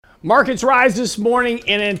Markets rise this morning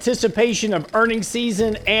in anticipation of earnings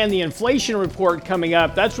season and the inflation report coming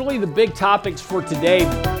up. That's really the big topics for today.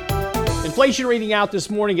 Inflation reading out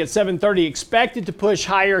this morning at 7:30, expected to push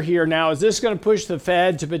higher here. Now, is this going to push the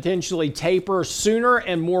Fed to potentially taper sooner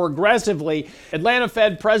and more aggressively? Atlanta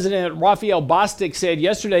Fed President Raphael Bostic said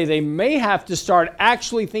yesterday they may have to start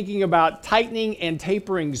actually thinking about tightening and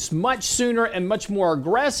tapering much sooner and much more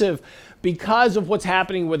aggressive because of what's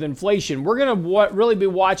happening with inflation. We're going to really be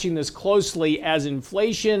watching this closely as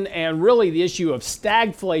inflation and really the issue of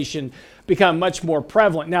stagflation become much more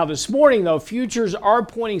prevalent. Now this morning though, futures are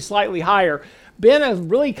pointing slightly higher. Been a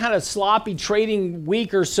really kind of sloppy trading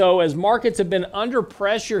week or so as markets have been under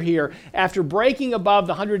pressure here after breaking above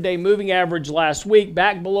the 100-day moving average last week,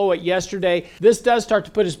 back below it yesterday. This does start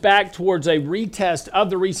to put us back towards a retest of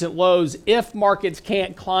the recent lows if markets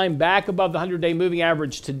can't climb back above the 100-day moving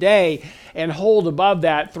average today and hold above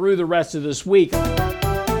that through the rest of this week.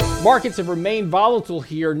 Markets have remained volatile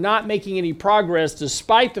here, not making any progress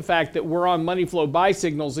despite the fact that we're on money flow buy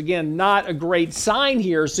signals. Again, not a great sign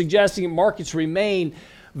here, suggesting that markets remain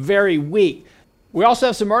very weak. We also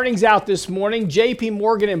have some earnings out this morning. JP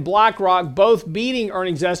Morgan and BlackRock both beating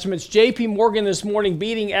earnings estimates. JP Morgan this morning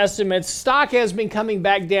beating estimates. Stock has been coming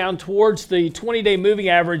back down towards the 20-day moving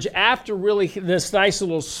average after really this nice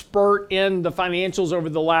little spurt in the financials over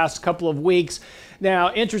the last couple of weeks.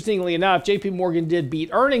 Now, interestingly enough, JP Morgan did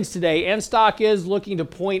beat earnings today, and stock is looking to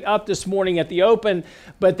point up this morning at the open,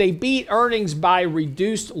 but they beat earnings by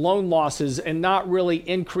reduced loan losses and not really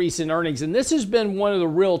increase in earnings. And this has been one of the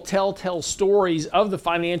real telltale stories of the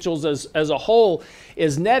financials as a whole,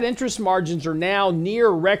 is net interest margins are now near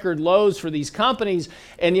record lows for these companies,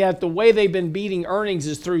 and yet the way they've been beating earnings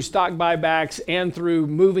is through stock buybacks and through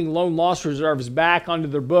moving loan loss reserves back onto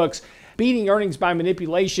their books. Beating earnings by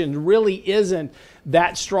manipulation really isn't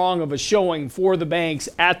that strong of a showing for the banks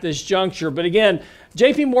at this juncture. But again,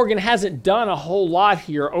 JP Morgan hasn't done a whole lot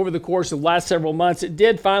here over the course of the last several months. It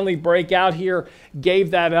did finally break out here,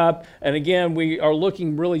 gave that up. And again, we are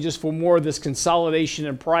looking really just for more of this consolidation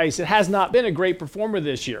in price. It has not been a great performer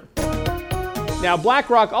this year. Now,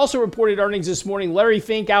 BlackRock also reported earnings this morning. Larry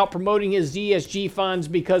Fink out promoting his ESG funds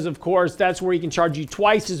because, of course, that's where he can charge you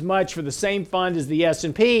twice as much for the same fund as the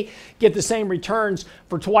S&P, get the same returns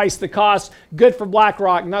for twice the cost. Good for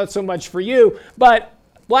BlackRock, not so much for you, but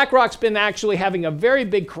BlackRock's been actually having a very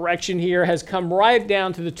big correction here, has come right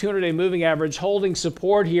down to the 200-day moving average, holding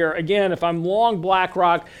support here. Again, if I'm long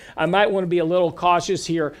BlackRock, I might want to be a little cautious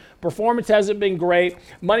here. Performance hasn't been great.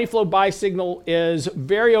 Money flow buy signal is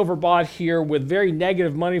very overbought here with very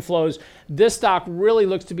negative money flows. This stock really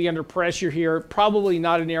looks to be under pressure here. Probably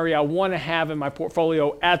not an area I want to have in my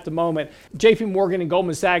portfolio at the moment. JP Morgan and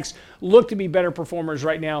Goldman Sachs look to be better performers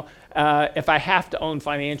right now if I have to own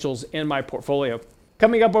financials in my portfolio.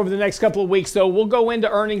 Coming up over the next couple of weeks, though, we'll go into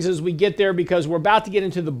earnings as we get there because we're about to get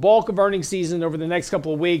into the bulk of earnings season over the next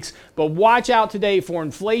couple of weeks. But watch out today for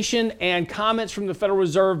inflation and comments from the Federal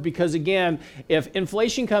Reserve because, again, if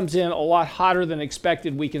inflation comes in a lot hotter than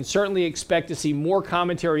expected, we can certainly expect to see more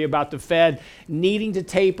commentary about the Fed needing to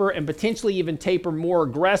taper and potentially even taper more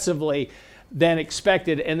aggressively than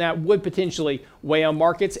expected, and that would potentially weigh on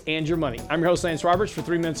markets and your money. I'm your host, Lance Roberts, for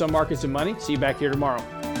 3 Minutes on Markets and Money. See you back here tomorrow.